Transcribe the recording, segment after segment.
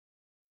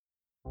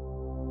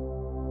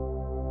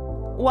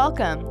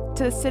Welcome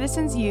to the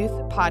Citizens Youth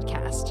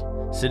Podcast.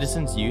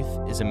 Citizens Youth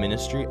is a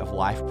ministry of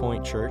Life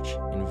Point Church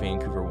in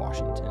Vancouver,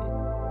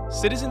 Washington.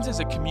 Citizens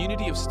is a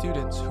community of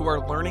students who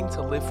are learning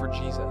to live for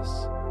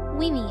Jesus.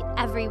 We meet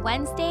every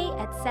Wednesday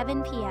at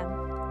 7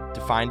 p.m.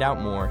 To find out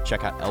more,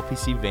 check out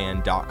lpcvan.com/youth.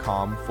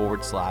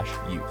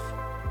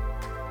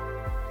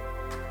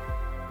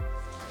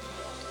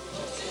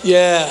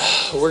 Yeah,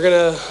 we're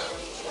gonna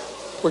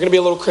be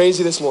a little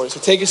crazy this morning.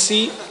 So take a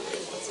seat.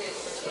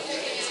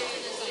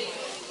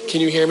 Can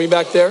you hear me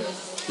back there?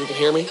 You can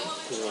hear me?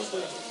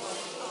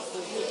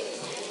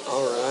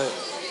 All right.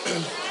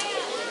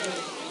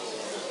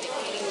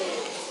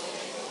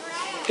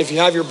 If you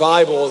have your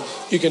Bible,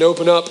 you can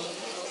open up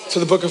to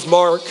the book of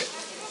Mark.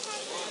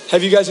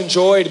 Have you guys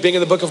enjoyed being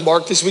in the book of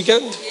Mark this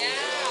weekend?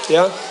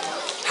 Yeah?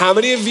 How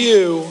many of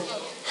you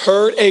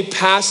heard a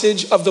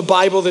passage of the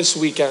Bible this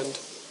weekend?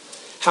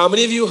 How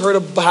many of you heard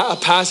a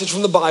passage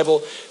from the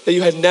Bible that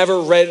you had never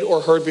read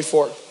or heard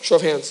before? Show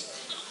of hands.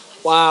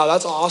 Wow,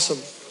 that's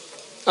awesome.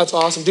 That's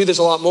awesome. Dude, there's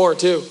a lot more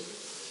too.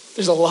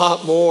 There's a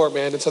lot more,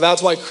 man. And so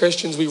that's why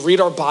Christians, we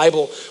read our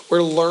Bible.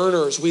 We're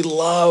learners. We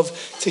love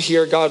to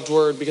hear God's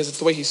word because it's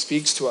the way he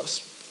speaks to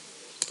us.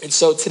 And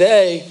so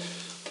today,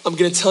 I'm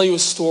going to tell you a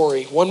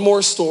story, one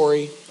more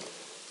story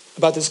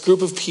about this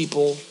group of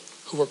people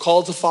who were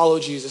called to follow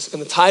Jesus.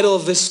 And the title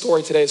of this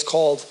story today is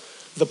called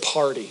The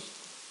Party.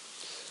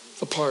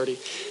 The Party.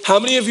 How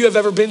many of you have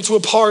ever been to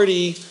a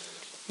party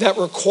that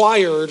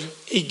required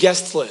a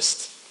guest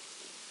list?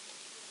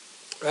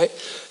 Right?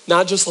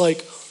 Not just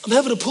like, I'm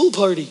having a pool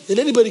party and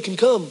anybody can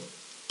come.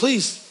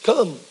 Please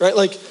come, right?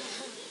 Like,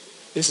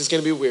 this is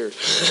gonna be weird.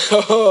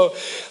 Oh,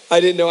 I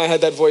didn't know I had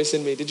that voice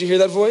in me. Did you hear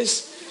that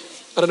voice?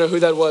 I don't know who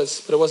that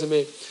was, but it wasn't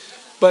me.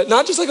 But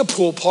not just like a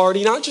pool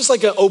party, not just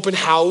like an open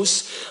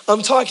house.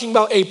 I'm talking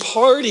about a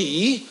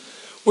party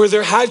where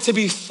there had to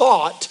be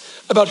thought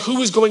about who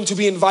was going to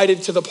be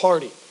invited to the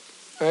party,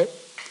 right?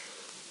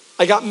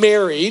 I got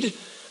married,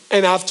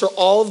 and after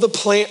all of the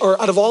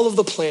out of all of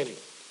the planning,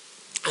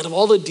 out of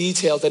all the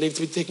details that needed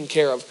to be taken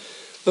care of,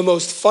 the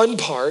most fun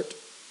part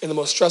and the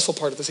most stressful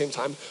part at the same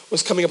time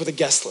was coming up with a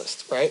guest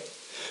list, right?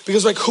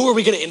 Because like, who are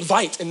we gonna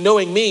invite? And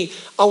knowing me,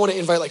 I wanna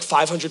invite like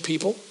 500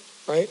 people,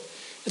 right?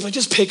 It's like,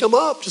 just pick them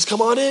up, just come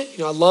on in. You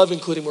know, I love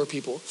including more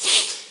people.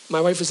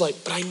 My wife is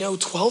like, but I know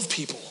 12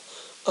 people.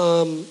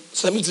 So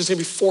that means there's gonna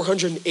be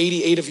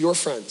 488 of your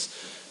friends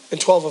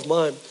and 12 of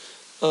mine.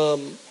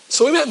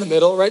 So we met in the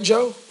middle, right,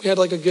 Joe? We had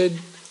like a good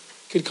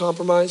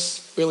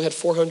compromise. We only had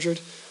 400.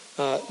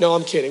 No,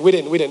 I'm kidding. We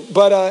didn't.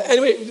 But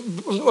anyway,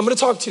 I'm going to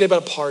talk to you today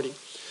about a party.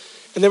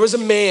 And there was a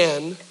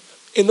man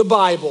in the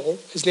Bible.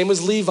 His name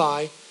was Levi,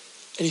 and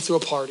he threw a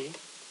party.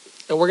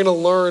 And we're going to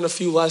learn a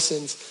few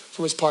lessons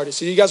from his party.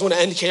 So you guys want to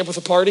end camp with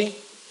a party?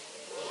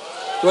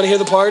 You want to hear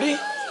the party?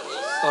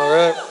 All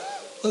right,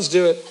 let's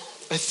do it.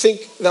 I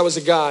think that was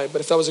a guy,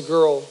 but if that was a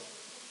girl,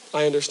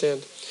 I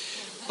understand.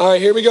 All right,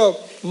 here we go.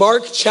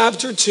 Mark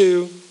chapter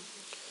 2,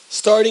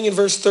 starting in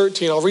verse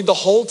 13. I'll read the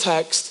whole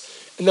text.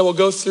 And then we'll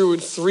go through in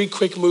 3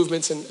 quick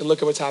movements and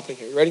look at what's happening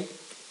here. You ready?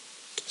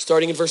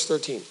 Starting in verse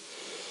 13.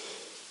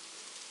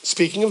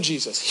 Speaking of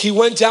Jesus, he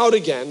went out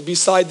again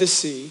beside the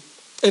sea,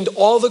 and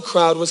all the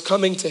crowd was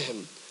coming to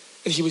him,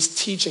 and he was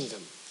teaching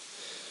them.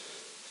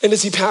 And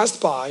as he passed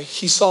by,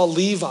 he saw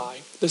Levi,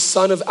 the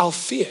son of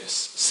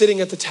Alphaeus, sitting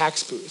at the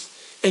tax booth.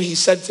 And he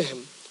said to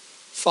him,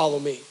 "Follow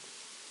me."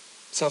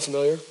 Sound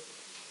familiar?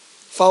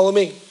 Follow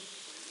me.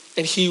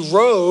 And he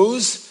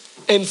rose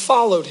and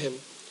followed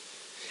him.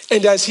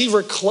 And as he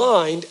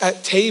reclined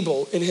at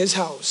table in his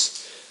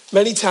house,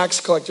 many tax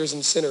collectors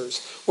and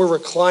sinners were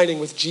reclining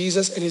with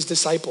Jesus and his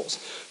disciples,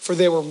 for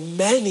there were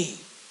many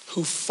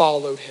who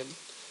followed him.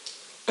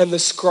 And the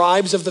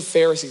scribes of the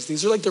Pharisees,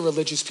 these are like the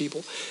religious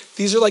people.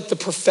 These are like the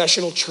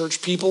professional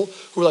church people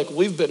who are like,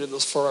 we've been in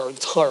this for our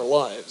entire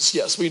lives.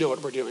 Yes, we know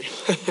what we're doing.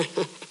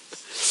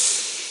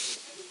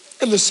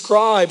 And the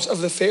scribes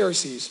of the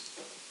Pharisees,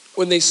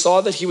 when they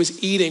saw that he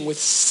was eating with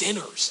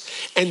sinners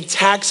and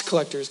tax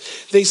collectors,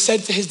 they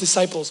said to his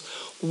disciples,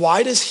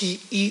 "Why does he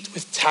eat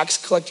with tax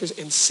collectors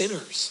and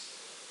sinners?"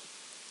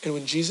 And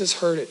when Jesus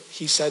heard it,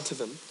 he said to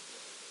them,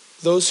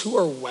 "Those who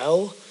are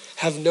well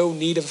have no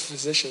need of a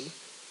physician,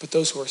 but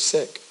those who are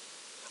sick.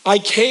 I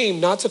came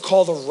not to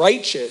call the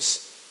righteous,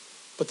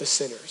 but the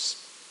sinners."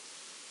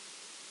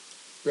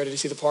 Ready to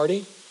see the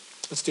party?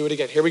 Let's do it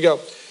again. Here we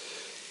go.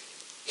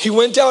 He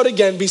went out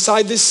again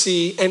beside the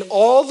sea, and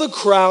all the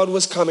crowd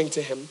was coming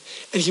to him,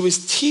 and he was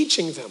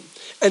teaching them.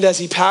 And as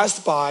he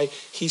passed by,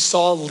 he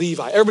saw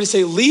Levi. Everybody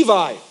say,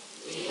 Levi.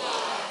 Levi.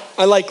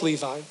 I like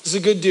Levi. This is a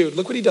good dude.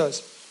 Look what he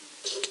does.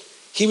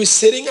 He was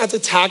sitting at the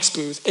tax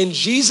booth, and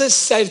Jesus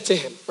said to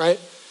him, right?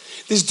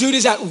 This dude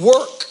is at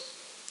work.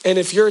 And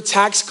if you're a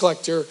tax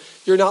collector,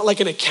 you're not like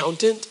an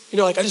accountant. You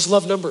know, like, I just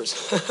love numbers.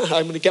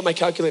 I'm going to get my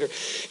calculator.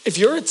 If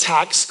you're a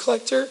tax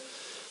collector,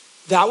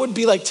 that would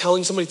be like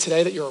telling somebody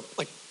today that you're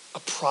like a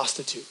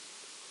prostitute.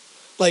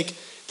 Like,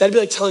 that'd be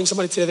like telling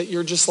somebody today that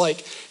you're just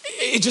like,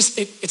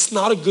 it's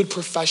not a good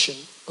profession.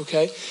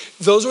 okay?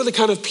 Those were the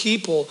kind of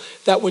people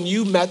that when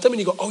you met them and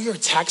you go, oh, you're a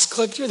tax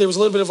collector? There was a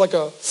little bit of like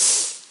a,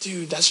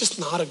 dude, that's just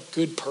not a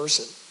good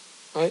person,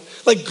 right?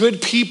 Like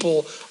good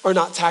people are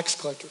not tax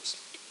collectors.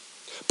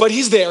 But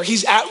he's there,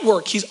 he's at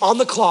work, he's on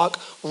the clock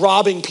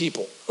robbing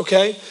people,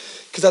 okay?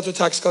 Because that's what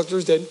tax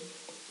collectors did.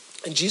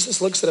 And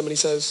Jesus looks at him and he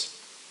says,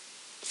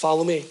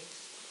 follow me.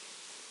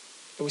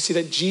 And we see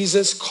that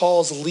Jesus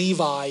calls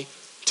Levi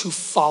to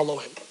follow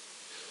him.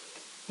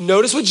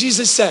 Notice what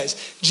Jesus says.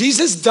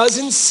 Jesus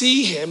doesn't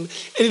see him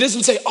and he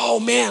doesn't say, oh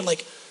man,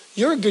 like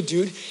you're a good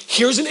dude.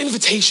 Here's an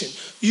invitation.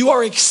 You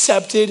are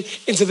accepted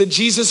into the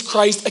Jesus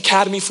Christ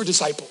Academy for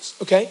Disciples,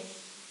 okay?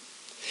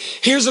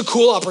 Here's a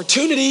cool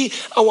opportunity.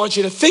 I want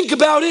you to think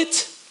about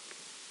it.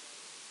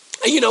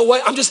 And you know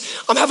what?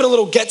 I'm having a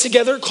little get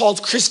together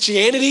called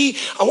Christianity.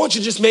 I want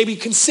you to just maybe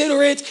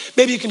consider it.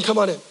 Maybe you can come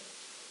on in.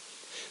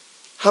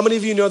 How many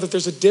of you know that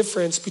there's a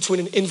difference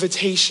between an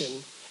invitation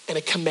and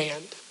a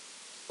command,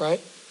 right?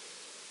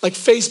 Like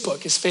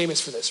Facebook is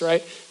famous for this,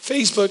 right?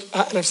 Facebook,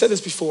 and I've said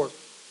this before,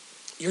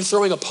 you're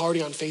throwing a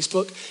party on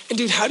Facebook, and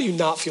dude, how do you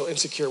not feel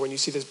insecure when you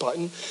see this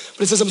button?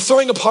 But it says, I'm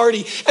throwing a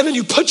party, and then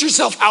you put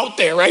yourself out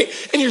there, right?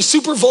 And you're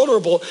super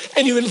vulnerable,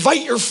 and you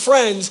invite your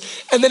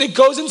friends, and then it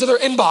goes into their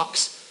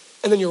inbox,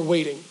 and then you're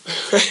waiting,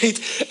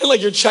 right? And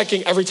like you're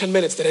checking every 10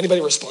 minutes, did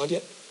anybody respond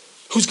yet?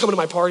 Who's coming to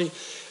my party?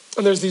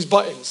 And there's these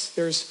buttons.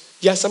 There's,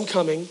 yes, I'm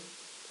coming.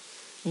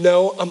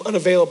 No, I'm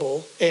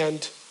unavailable,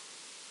 and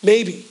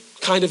maybe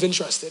kind of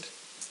interested.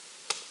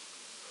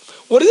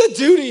 What does that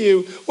do to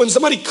you when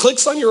somebody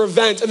clicks on your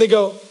event and they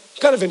go,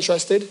 kind of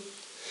interested?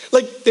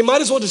 Like they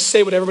might as well just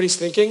say what everybody's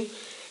thinking.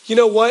 You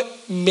know what?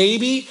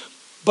 Maybe,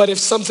 but if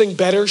something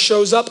better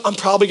shows up, I'm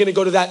probably gonna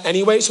go to that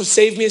anyway. So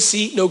save me a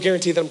seat, no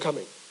guarantee that I'm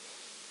coming.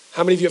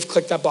 How many of you have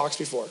clicked that box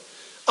before?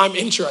 I'm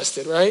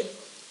interested, right?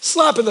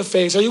 Slap in the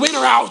face, are you in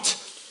or out?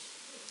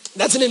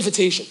 That's an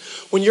invitation.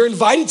 When you're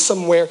invited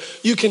somewhere,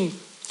 you can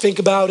think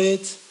about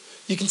it.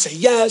 You can say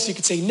yes, you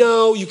can say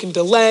no, you can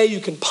delay,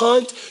 you can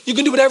punt, you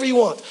can do whatever you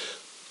want.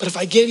 But if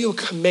I gave you a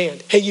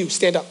command, hey you,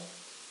 stand up.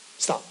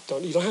 Stop,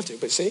 you don't have to,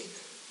 but see?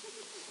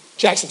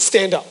 Jackson,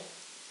 stand up.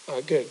 All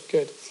right,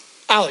 good.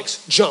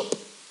 Alex, jump,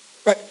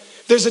 right?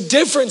 There's a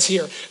difference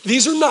here.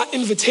 These are not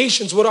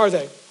invitations, what are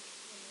they?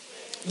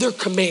 They're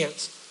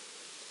commands.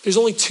 There's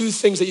only two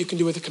things that you can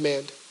do with a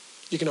command.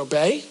 You can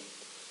obey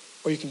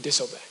or you can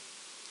disobey.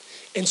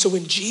 And so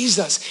when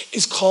Jesus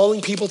is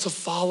calling people to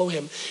follow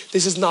him,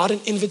 this is not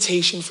an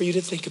invitation for you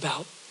to think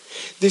about.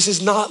 This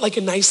is not like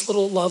a nice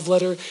little love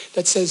letter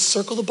that says,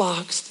 circle the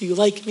box. Do you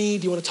like me?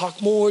 Do you want to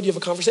talk more? Do you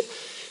have a conversation?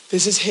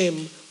 This is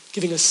him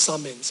giving a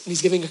summons and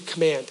he's giving a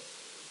command.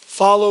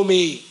 Follow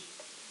me.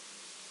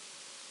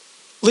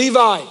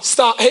 Levi,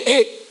 stop.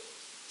 Hey,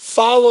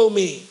 follow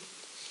me.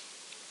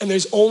 And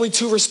there's only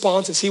two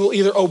responses. He will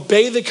either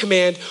obey the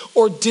command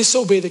or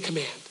disobey the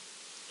command.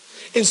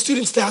 And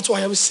students, that's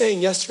why I was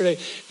saying yesterday,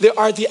 there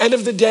are, at the end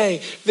of the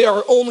day, there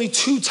are only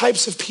two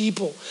types of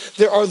people.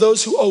 There are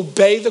those who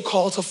obey the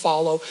call to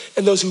follow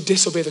and those who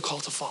disobey the call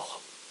to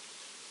follow.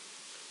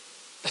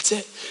 That's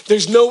it.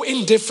 There's no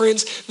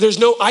indifference. There's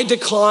no, I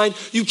decline.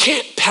 You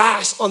can't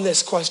pass on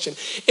this question.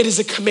 It is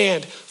a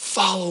command,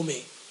 follow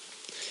me.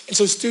 And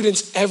so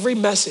students, every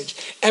message,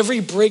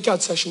 every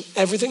breakout session,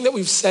 everything that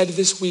we've said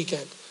this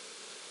weekend,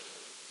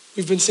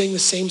 we've been saying the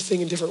same thing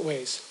in different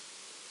ways.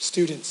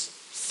 Students,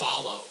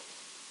 follow.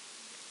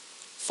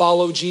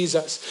 Follow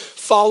Jesus.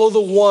 Follow the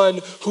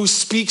one who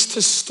speaks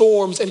to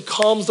storms and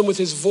calms them with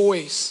his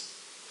voice.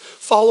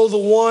 Follow the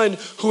one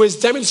who has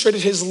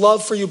demonstrated his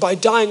love for you by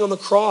dying on the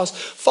cross.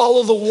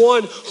 Follow the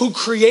one who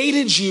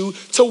created you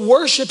to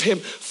worship him.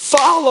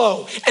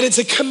 Follow, and it's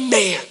a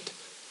command.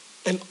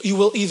 And you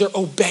will either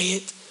obey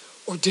it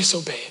or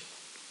disobey it.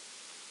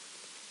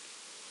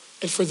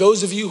 And for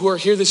those of you who are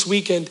here this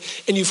weekend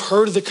and you've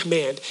heard the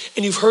command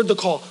and you've heard the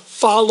call,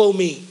 follow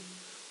me.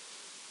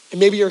 And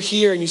maybe you're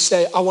here and you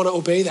say, I want to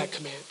obey that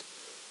command.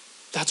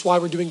 That's why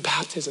we're doing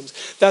baptisms.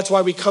 That's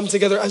why we come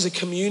together as a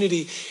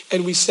community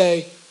and we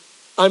say,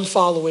 I'm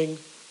following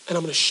and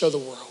I'm going to show the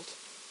world.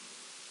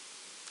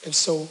 And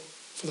so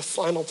for the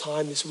final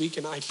time this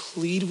weekend, I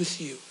plead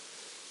with you.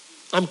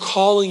 I'm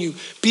calling you,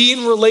 be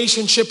in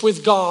relationship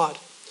with God.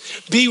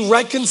 Be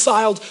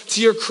reconciled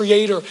to your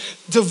Creator.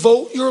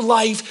 Devote your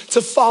life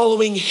to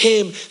following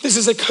him. This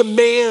is a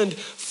command.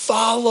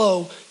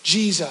 Follow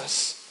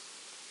Jesus.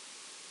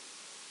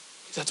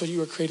 That's what you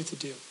were created to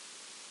do.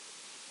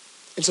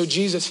 And so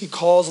Jesus, he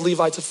calls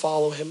Levi to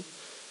follow him.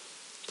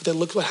 But then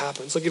look what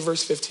happens. Look at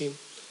verse 15.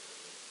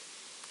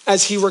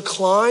 As he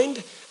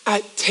reclined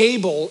at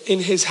table in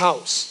his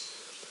house.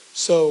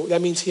 So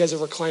that means he has a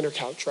recliner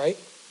couch, right?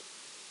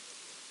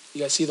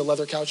 You guys see the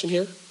leather couch in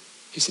here?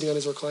 He's sitting on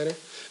his recliner.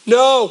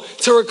 No,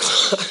 to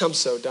recline. I'm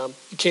so dumb.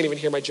 You can't even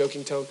hear my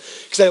joking tone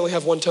because I only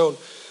have one tone.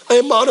 I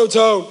am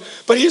monotone.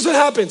 But here's what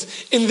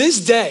happens. In this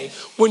day,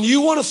 when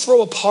you want to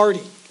throw a party,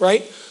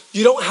 right?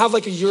 You don't have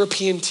like a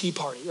European tea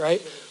party,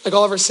 right? Like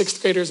all of our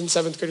 6th graders and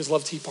 7th graders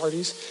love tea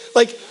parties.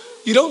 Like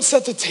you don't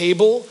set the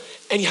table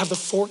and you have the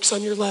forks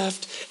on your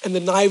left and the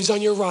knives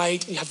on your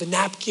right, and you have the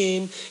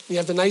napkin, and you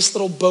have the nice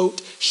little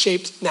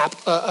boat-shaped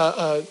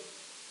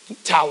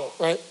towel,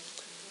 right?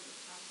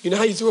 You know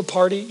how you threw a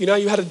party? You know how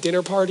you had a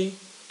dinner party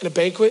and a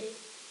banquet?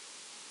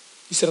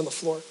 You sit on the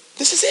floor.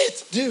 This is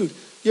it, dude.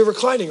 You're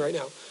reclining right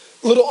now.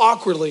 A little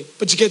awkwardly,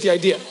 but you get the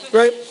idea,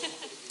 right?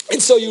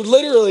 And so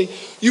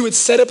you would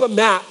set up a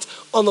mat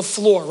on the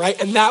floor, right?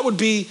 And that would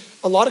be,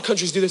 a lot of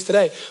countries do this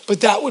today,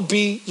 but that would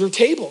be your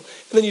table.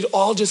 And then you'd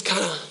all just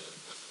kind of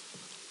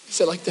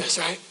sit like this,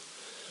 right?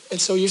 And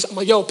so I'm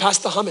like, yo, pass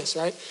the hummus,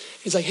 right?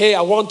 He's like, hey,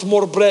 I want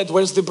more bread.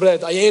 Where's the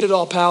bread? I ate it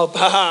all,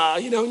 pal.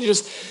 You know, and you're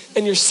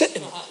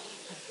sitting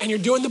and you're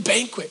doing the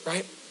banquet,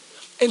 right?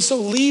 And so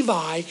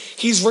Levi,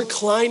 he's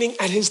reclining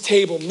at his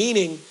table,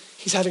 meaning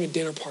he's having a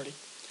dinner party.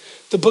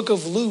 The book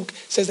of Luke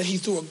says that he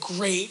threw a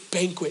great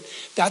banquet.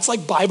 That's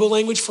like Bible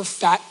language for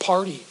fat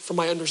party, from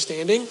my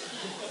understanding.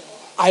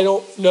 I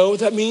don't know what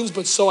that means,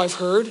 but so I've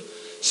heard.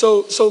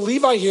 So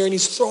Levi here, and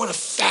he's throwing a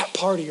fat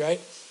party, right?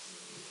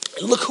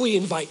 And look who he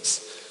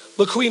invites.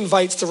 Look who he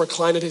invites to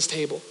recline at his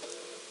table.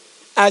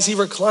 As he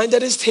reclined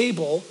at his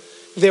table,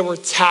 there were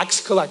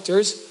tax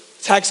collectors,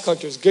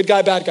 good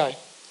guy, bad guy.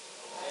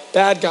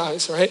 Bad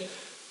guys, right?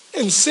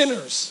 And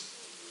sinners,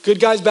 good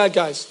guys, bad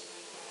guys.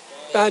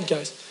 Bad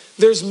guys.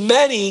 There's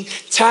many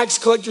tax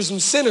collectors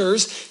and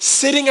sinners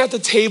sitting at the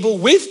table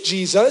with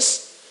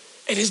Jesus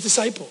and his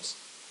disciples.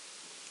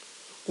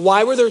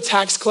 Why were there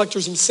tax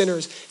collectors and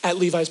sinners at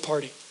Levi's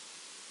party?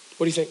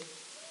 What do you think?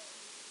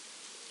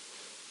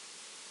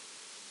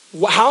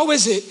 How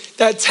is it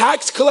that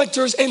tax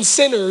collectors and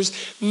sinners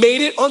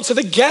made it onto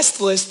the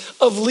guest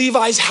list of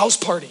Levi's house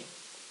party?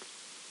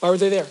 Why were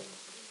they there?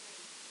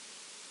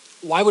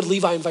 Why would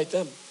Levi invite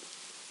them?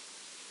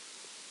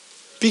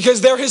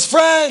 Because they're his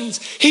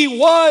friends. He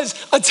was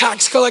a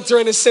tax collector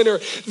and a sinner.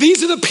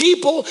 These are the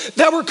people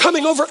that were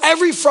coming over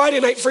every Friday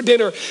night for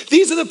dinner.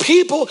 These are the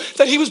people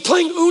that he was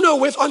playing Uno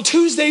with on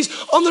Tuesdays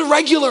on the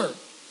regular.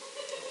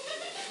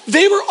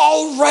 They were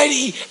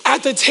already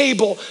at the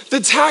table.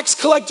 The tax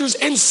collectors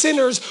and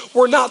sinners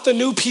were not the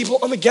new people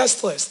on the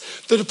guest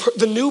list.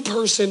 The new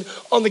person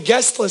on the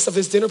guest list of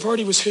his dinner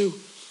party was who?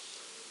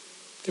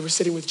 They were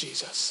sitting with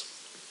Jesus.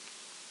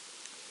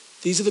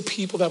 These are the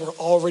people that were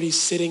already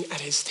sitting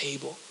at his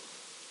table.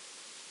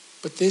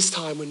 But this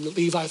time when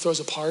Levi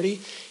throws a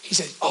party, he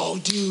said, oh,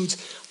 dudes,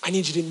 I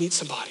need you to meet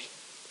somebody.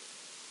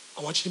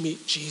 I want you to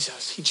meet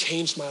Jesus. He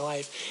changed my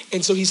life.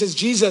 And so he says,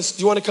 Jesus,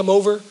 do you want to come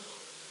over?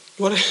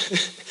 You want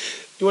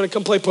to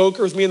come play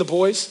poker with me and the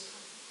boys?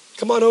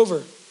 Come on over.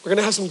 We're going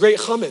to have some great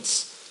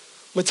chametz.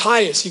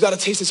 Matthias, you got to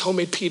taste this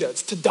homemade pita.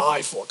 It's to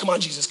die for. Come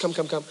on, Jesus, come.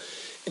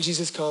 And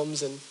Jesus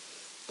comes and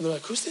they're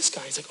like, who's this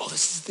guy? He's like, oh,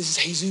 this is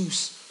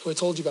Jesus, who I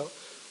told you about.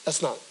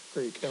 That's not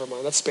Greek, never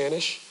mind, that's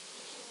Spanish.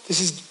 This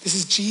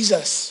is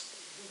Jesus.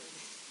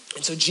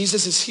 And so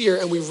Jesus is here,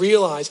 and we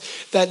realize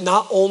that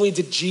not only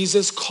did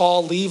Jesus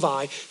call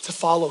Levi to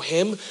follow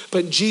him,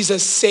 but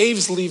Jesus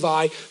saves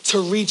Levi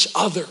to reach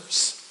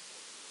others.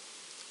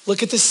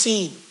 Look at the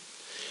scene.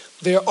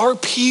 There are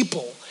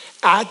people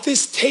at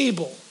this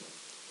table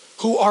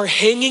who are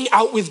hanging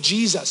out with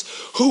Jesus,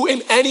 who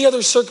in any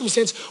other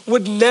circumstance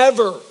would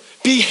never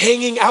be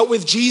hanging out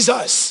with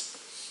Jesus.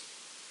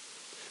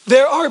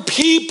 There are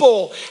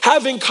people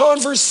having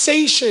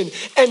conversation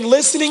and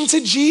listening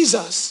to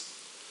Jesus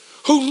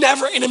who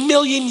never in a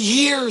million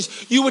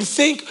years you would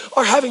think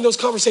are having those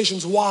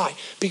conversations. Why?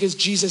 Because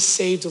Jesus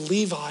saved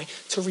Levi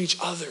to reach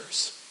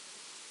others.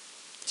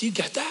 Do you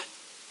get that?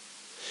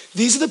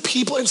 These are the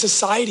people in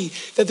society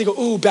that they go,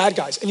 ooh, bad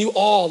guys. And you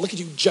all, look at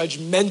you,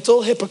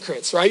 judgmental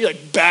hypocrites, right? You're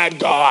like, bad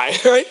guy,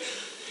 right?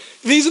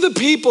 These are the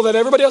people that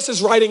everybody else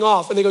is writing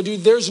off. And they go,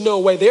 dude, there's no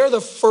way. They are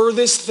the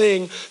furthest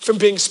thing from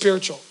being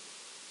spiritual.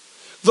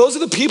 Those are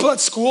the people at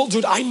school,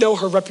 dude, I know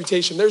her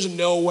reputation. There's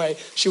no way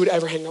she would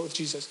ever hang out with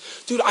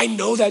Jesus. Dude, I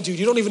know that dude.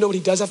 You don't even know what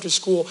he does after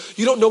school.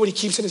 You don't know what he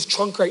keeps in his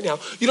trunk right now.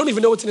 You don't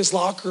even know what's in his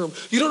locker room.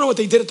 You don't know what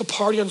they did at the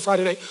party on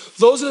Friday night.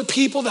 Those are the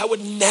people that would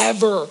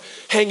never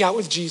hang out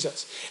with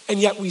Jesus. And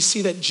yet we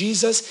see that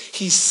Jesus,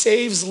 he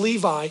saves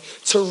Levi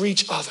to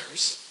reach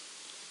others.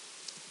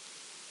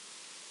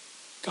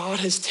 God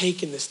has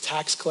taken this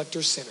tax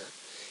collector sinner.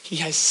 He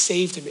has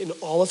saved him in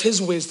all of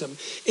his wisdom,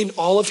 in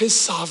all of his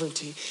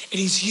sovereignty, and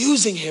he's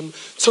using him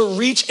to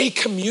reach a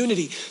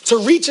community, to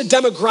reach a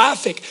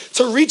demographic,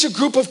 to reach a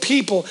group of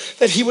people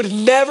that he would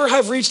never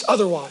have reached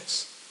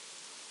otherwise,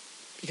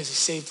 because he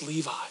saved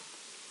Levi.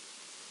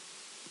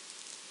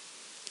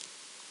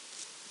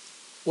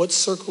 What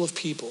circle of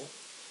people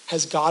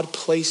has God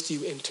placed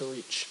you in to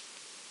reach?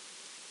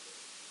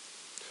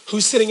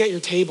 Who's sitting at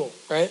your table,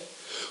 right?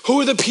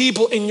 Who are the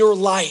people in your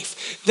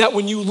life that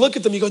when you look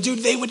at them, you go, dude,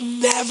 they would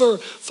never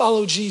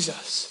follow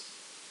Jesus?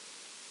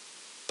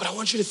 But I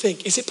want you to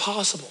think, is it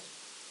possible?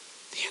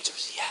 The answer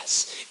is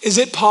yes. Is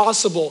it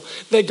possible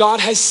that God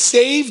has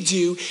saved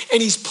you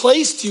and he's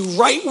placed you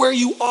right where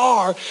you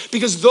are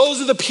because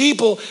those are the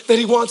people that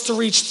he wants to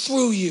reach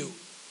through you?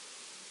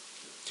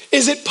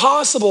 Is it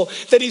possible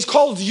that he's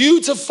called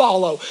you to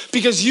follow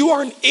because you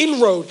are an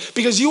inroad,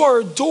 because you are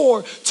a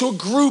door to a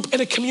group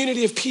and a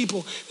community of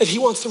people that he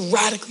wants to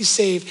radically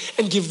save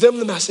and give them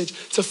the message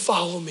to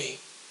follow me?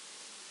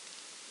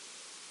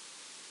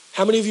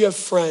 How many of you have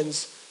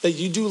friends that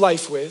you do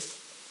life with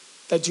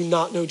that do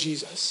not know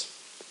Jesus?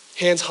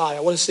 Hands high, I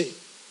want to see.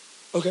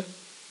 Okay.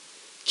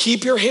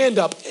 Keep your hand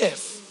up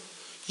if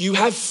you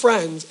have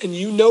friends and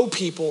you know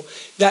people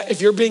that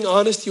if you're being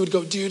honest, you would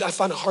go, dude, I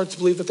find it hard to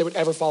believe that they would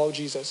ever follow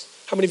Jesus.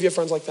 How many of you have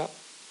friends like that?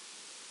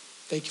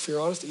 Thank you for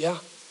your honesty. Yeah.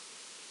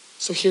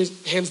 So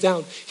here's, hands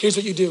down, here's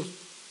what you do.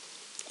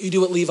 You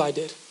do what Levi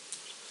did.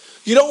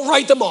 You don't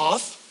write them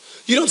off.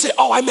 You don't say,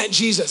 oh, I met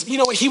Jesus. You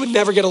know what? He would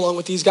never get along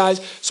with these guys,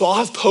 so I'll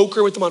have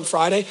poker with them on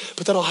Friday,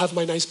 but then I'll have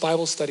my nice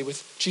Bible study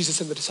with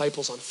Jesus and the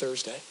disciples on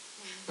Thursday,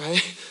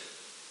 right?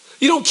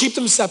 You don't keep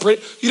them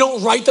separate. You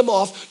don't write them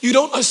off. You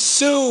don't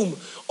assume.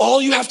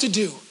 All you have to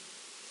do,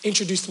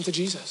 introduce them to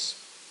Jesus.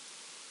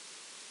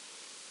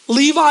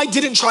 Levi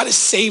didn't try to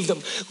save them.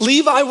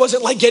 Levi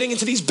wasn't like getting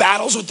into these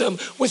battles with them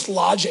with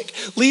logic.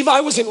 Levi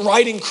wasn't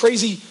writing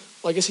crazy,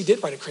 well, I guess he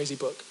did write a crazy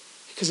book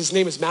because his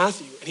name is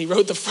Matthew and he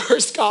wrote the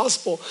first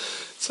gospel.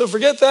 So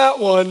forget that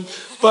one.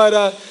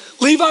 But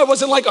Levi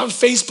wasn't like on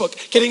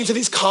Facebook getting into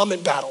these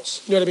comment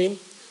battles. You know what I mean?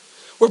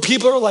 Where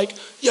people are like,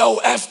 yo,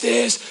 F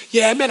this.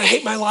 Yeah, man, I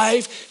hate my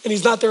life. And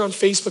he's not there on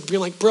Facebook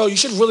being like, bro, you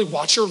should really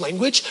watch your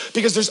language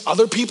because there's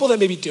other people that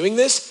may be doing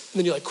this. And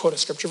then you like quote a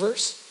scripture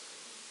verse.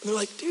 And they're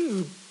like,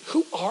 dude,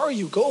 who are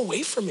you? Go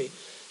away from me.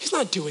 He's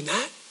not doing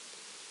that.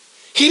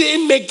 He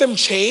didn't make them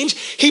change.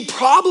 He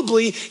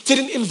probably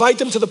didn't invite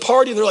them to the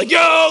party and they're like,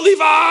 yo,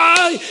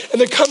 Levi. And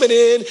they're coming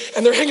in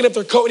and they're hanging up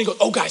their coat and he goes,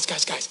 oh, guys.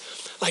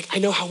 Like, I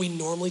know how we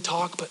normally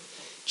talk, but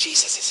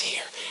Jesus is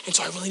here. And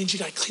so I really need you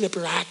to clean up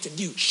your act and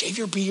you shave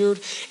your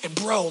beard. And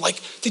bro, like,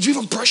 did you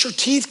even brush your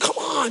teeth? Come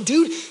on,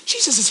 dude.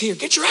 Jesus is here.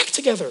 Get your act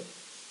together.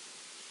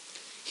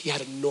 He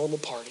had a normal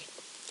party.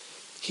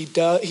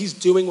 He's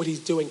doing what he's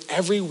doing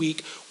every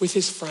week with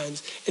his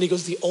friends. And he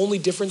goes, the only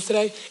difference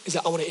today is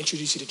that I want to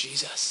introduce you to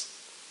Jesus.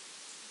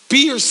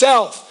 Be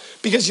yourself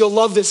because you'll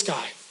love this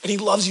guy. And he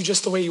loves you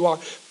just the way you are.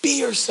 Be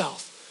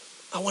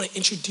yourself. I want to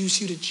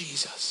introduce you to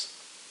Jesus.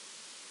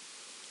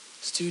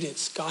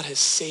 Students, God has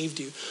saved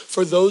you.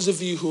 For those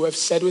of you who have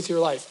said with your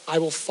life, I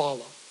will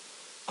follow.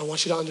 I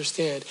want you to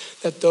understand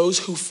that those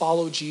who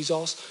follow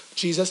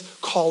Jesus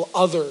call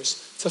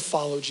others to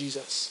follow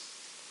Jesus.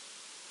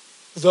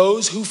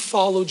 Those who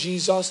follow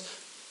Jesus,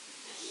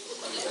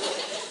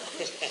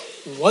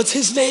 what's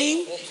his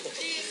name?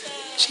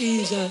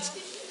 Jesus.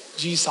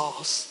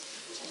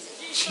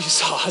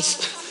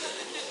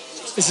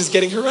 This is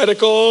getting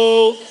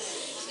heretical.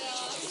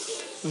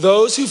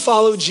 Those who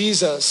follow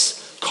Jesus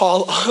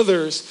call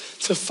others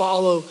to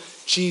follow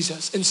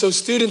Jesus. And so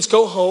students,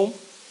 go home.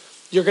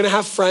 You're gonna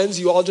have friends.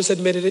 You all just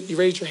admitted it. You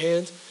raised your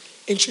hand.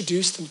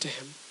 Introduce them to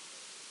him.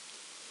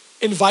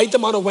 Invite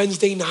them on a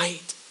Wednesday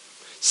night.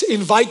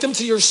 Invite them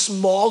to your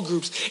small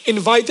groups.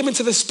 Invite them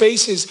into the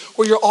spaces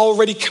where you're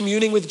already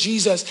communing with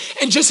Jesus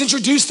and just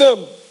introduce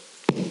them.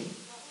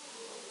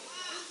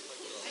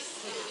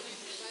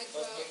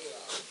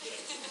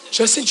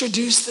 Just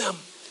introduce them.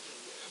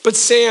 But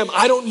Sam,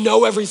 I don't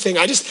know everything.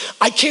 I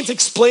can't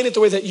explain it the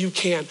way that you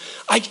can.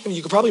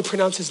 You could probably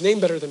pronounce his name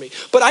better than me,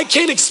 but I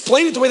can't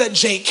explain it the way that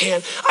Jake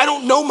can. I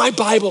don't know my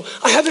Bible.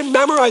 I haven't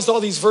memorized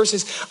all these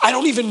verses. I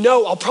don't even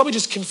know. I'll probably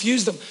just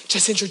confuse them.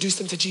 Just introduce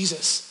them to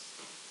Jesus.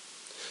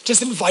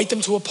 Just invite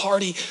them to a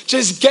party.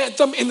 Just get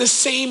them in the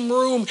same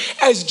room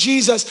as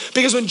Jesus.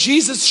 Because when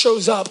Jesus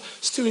shows up,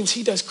 students,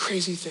 he does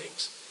crazy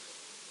things.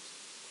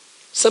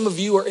 Some of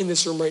you are in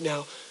this room right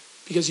now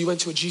because you went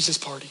to a Jesus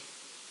party.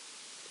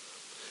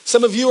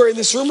 Some of you are in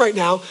this room right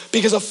now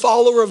because a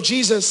follower of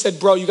Jesus said,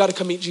 bro, you got to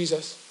come meet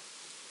Jesus.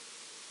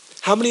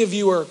 How many of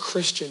you are a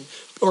Christian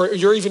or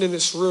you're even in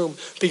this room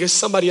because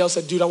somebody else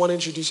said, dude, I want to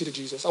introduce you to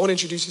Jesus. I want to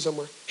introduce you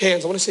somewhere.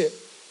 Hands, I want to see it.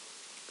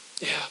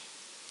 Yeah.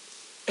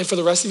 And for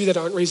the rest of you that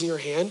aren't raising your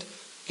hand,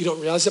 you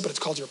don't realize it, but it's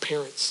called your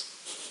parents.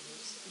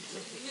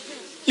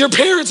 Your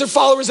parents are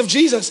followers of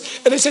Jesus.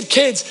 And they said,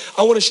 kids,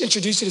 I want to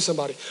introduce you to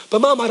somebody. But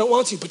mom, I don't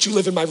want to, but you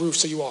live in my roof,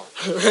 so you are,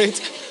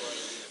 right?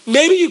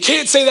 Maybe you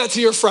can't say that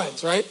to your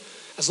friends, right?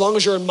 As long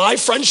as you're in my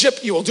friendship,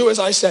 you will do as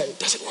I say.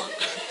 Doesn't work.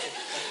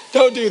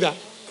 Don't do that.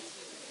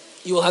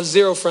 You will have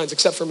zero friends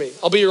except for me.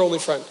 I'll be your only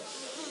friend.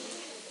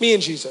 Me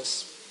and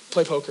Jesus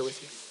play poker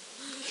with you.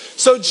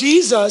 So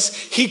Jesus,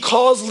 he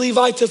calls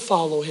Levi to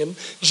follow him.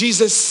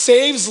 Jesus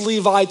saves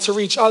Levi to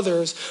reach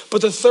others.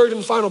 But the third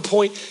and final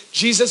point,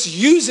 Jesus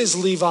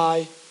uses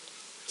Levi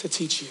to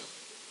teach you.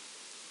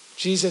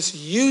 Jesus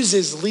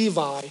uses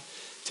Levi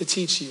to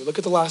teach you. Look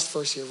at the last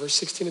verse here, verse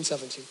 16 and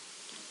 17.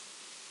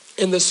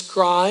 And the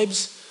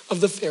scribes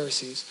of the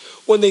Pharisees,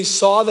 when they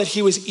saw that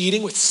he was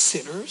eating with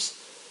sinners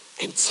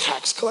and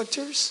tax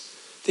collectors,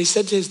 they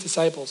said to his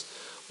disciples,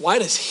 why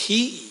does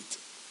he eat?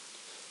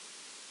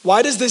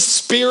 Why does this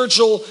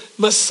spiritual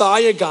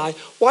Messiah guy,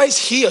 why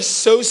is he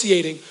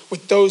associating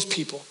with those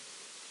people?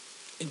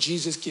 And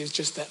Jesus gives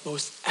just that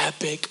most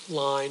epic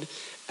line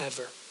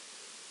ever.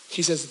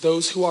 He says,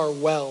 those who are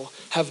well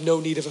have no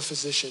need of a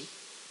physician,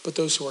 but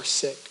those who are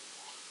sick.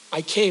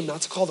 I came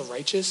not to call the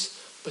righteous,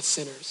 but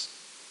sinners.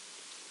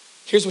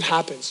 Here's what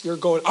happens. You're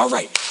going, all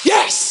right,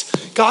 yes,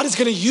 God is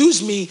gonna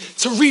use me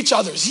to reach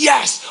others.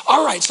 Yes,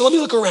 all right, so let me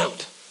look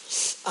around.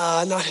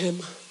 Not him.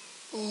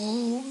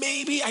 Ooh,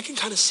 maybe I can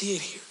kind of see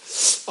it here.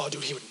 Oh,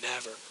 dude, he would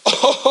never.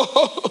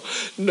 Oh,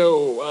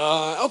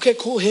 no. Okay,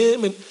 cool,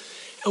 him. And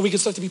we can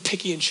start to be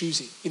picky and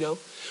choosy, you know?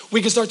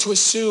 We can start to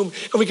assume,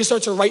 and we can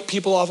start to write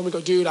people off, and we go,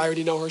 dude, I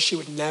already know her, she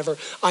would never.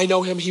 I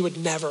know him, he would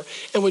never.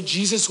 And what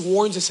Jesus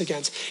warns us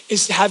against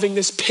is having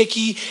this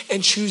picky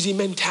and choosy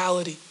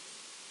mentality.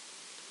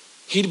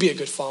 He'd be a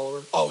good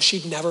follower. Oh,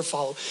 she'd never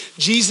follow.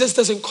 Jesus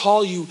doesn't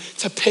call you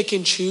to pick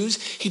and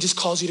choose, he just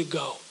calls you to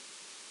go.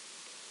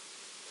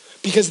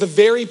 Because the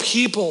very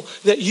people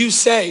that you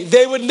say,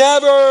 they would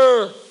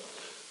never,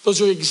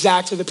 those are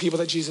exactly the people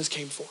that Jesus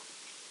came for.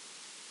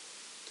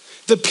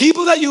 The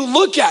people that you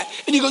look at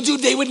and you go,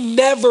 dude, they would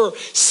never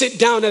sit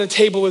down at a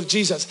table with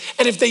Jesus.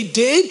 And if they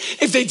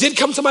did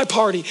come to my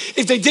party,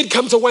 if they did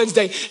come to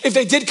Wednesday, if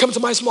they did come to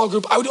my small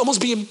group, I would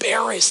almost be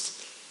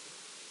embarrassed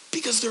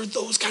because they're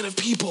those kind of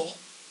people.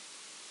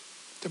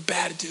 They're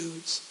bad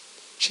dudes.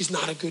 She's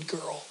not a good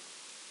girl.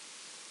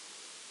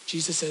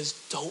 Jesus says,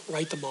 don't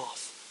write them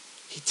off.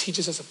 He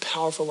teaches us a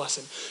powerful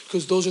lesson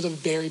because those are the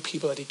very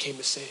people that he came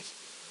to save.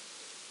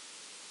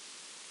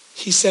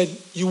 He said,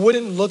 you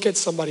wouldn't look at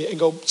somebody and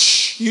go,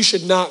 you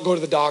should not go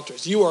to the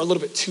doctors. You are a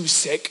little bit too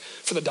sick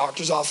for the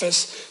doctor's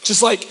office.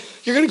 Just like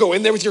you're gonna go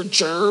in there with your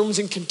germs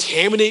and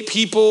contaminate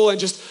people and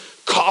just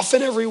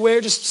coughing everywhere.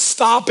 Just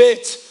stop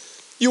it.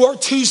 You are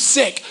too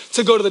sick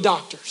to go to the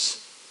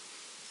doctors.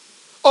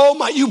 Oh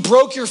my, you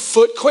broke your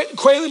foot,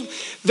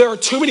 Quaylen. There are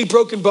too many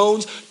broken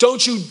bones.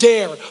 Don't you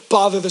dare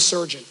bother the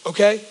surgeon,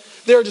 okay?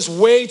 There are just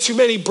way too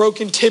many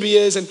broken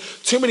tibias and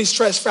too many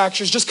stress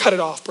fractures. Just cut it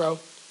off, bro.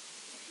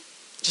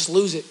 Just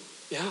lose it,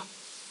 yeah.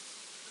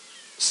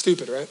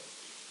 Stupid, right?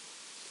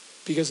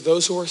 Because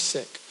those who are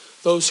sick,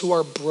 those who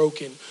are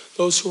broken,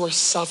 those who are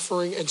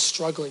suffering and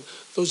struggling,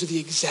 those are the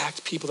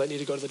exact people that need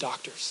to go to the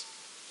doctors.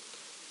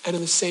 And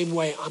in the same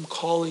way, I'm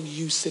calling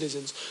you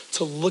citizens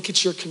to look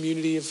at your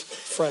community of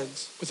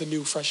friends with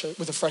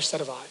a fresh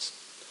set of eyes.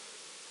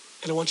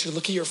 And I want you to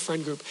look at your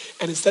friend group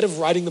and instead of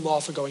writing them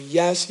off and going,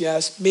 yes,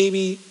 yes,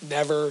 maybe,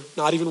 never,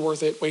 not even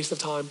worth it, waste of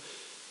time,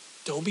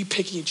 don't be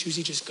picky and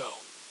choosy, just go.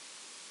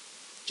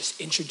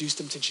 Just introduce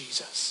them to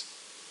Jesus.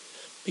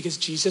 Because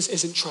Jesus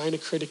isn't trying to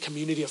create a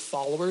community of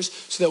followers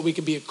so that we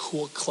can be a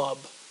cool club.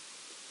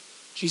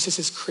 Jesus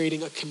is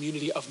creating a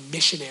community of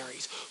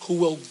missionaries who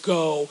will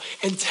go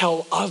and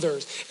tell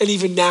others. And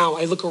even now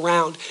I look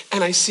around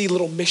and I see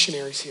little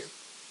missionaries here.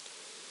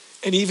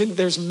 And even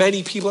there's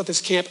many people at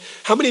this camp.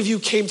 How many of you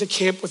came to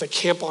camp with a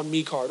Camp on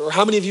Me card? Or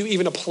how many of you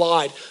even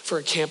applied for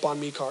a Camp on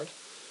Me card?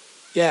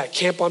 Yeah,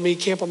 Camp on Me,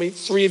 Camp on Me.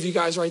 3 of you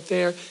guys right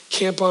there.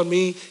 Camp on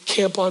Me,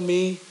 Camp on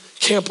Me,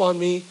 Camp on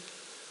Me.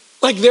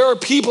 Like there are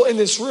people in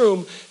this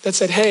room that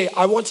said, hey,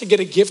 I want to get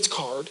a gift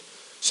card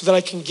so that I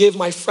can give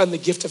my friend the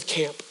gift of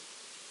camp.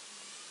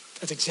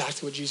 That's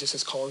exactly what Jesus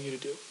is calling you to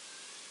do.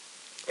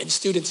 And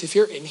students, if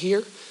you're in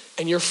here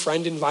and your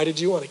friend invited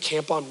you on a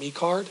Camp on Me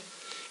card,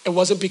 it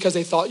wasn't because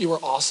they thought you were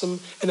awesome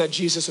and that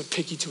Jesus would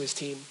pick you to his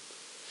team.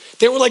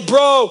 They were like,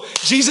 bro,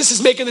 Jesus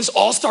is making this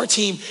all-star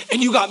team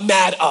and you got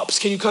mad ups.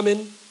 Can you come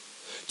in?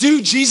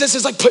 Dude, Jesus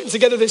is like putting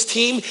together this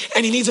team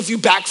and he needs a few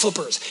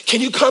backflippers.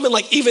 Can you come and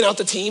like even out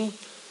the team?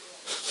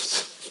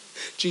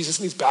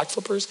 Jesus needs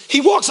backflippers. He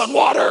walks on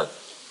water.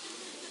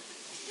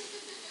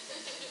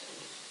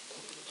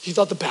 You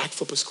thought the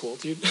backflip was cool,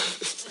 dude.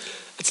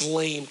 It's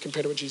lame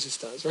compared to what Jesus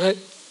does, right?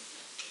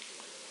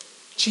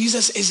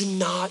 Jesus is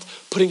not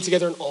putting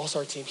together an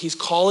all-star team. He's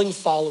calling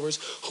followers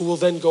who will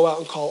then go out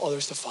and call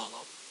others to follow.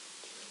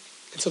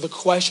 And so the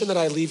question that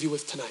I leave you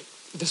with tonight,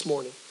 this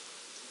morning,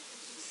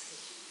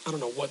 I don't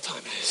know what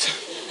time it is.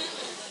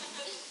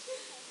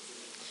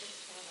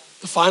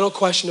 The final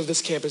question of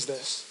this camp is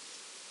this.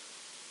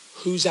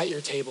 Who's at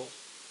your table?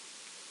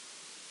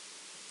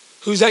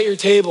 Who's at your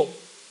table?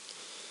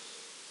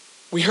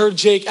 We heard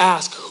Jake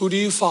ask, who do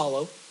you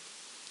follow?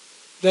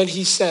 Then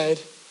he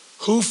said,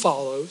 who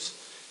follows?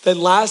 Then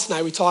last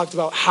night we talked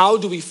about how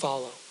do we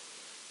follow?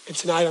 And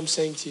tonight I'm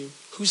saying to you,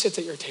 who sits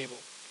at your table?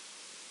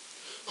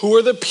 Who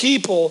are the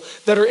people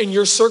that are in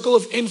your circle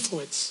of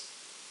influence?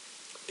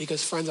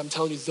 Because friends, I'm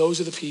telling you, those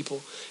are the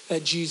people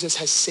that Jesus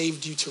has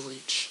saved you to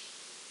reach.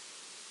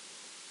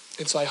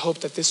 And so I hope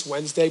that this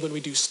Wednesday when we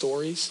do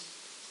stories,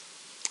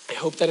 I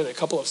hope that in a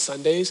couple of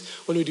Sundays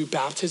when we do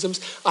baptisms,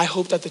 I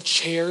hope that the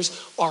chairs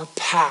are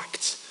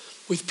packed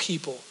with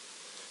people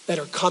that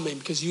are coming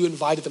because you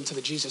invited them to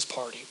the Jesus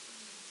party.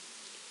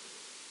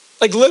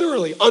 Like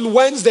literally, on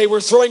Wednesday,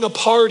 we're throwing a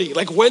party.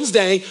 Like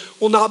Wednesday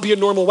will not be a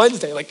normal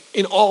Wednesday. Like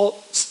in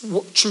all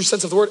true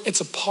sense of the word,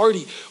 it's a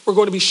party. We're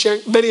going to be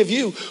sharing, many of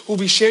you will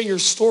be sharing your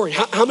story.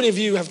 How many of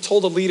you have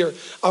told a leader,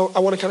 I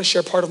want to kind of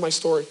share part of my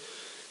story?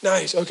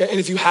 Nice, okay. And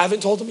if you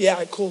haven't told them,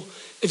 yeah, cool.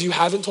 If you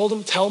haven't told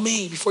them, tell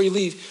me before you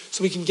leave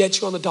so we can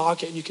get you on the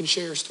docket and you can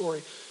share your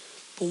story.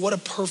 Well, what a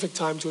perfect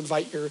time to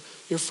invite your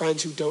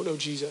friends who don't know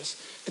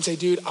Jesus and say,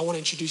 dude, I want to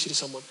introduce you to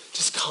someone.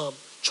 Just come.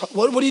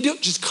 What do you do?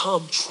 Just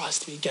come,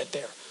 trust me, get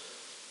there.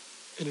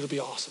 And it'll be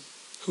awesome.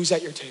 Who's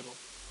at your table?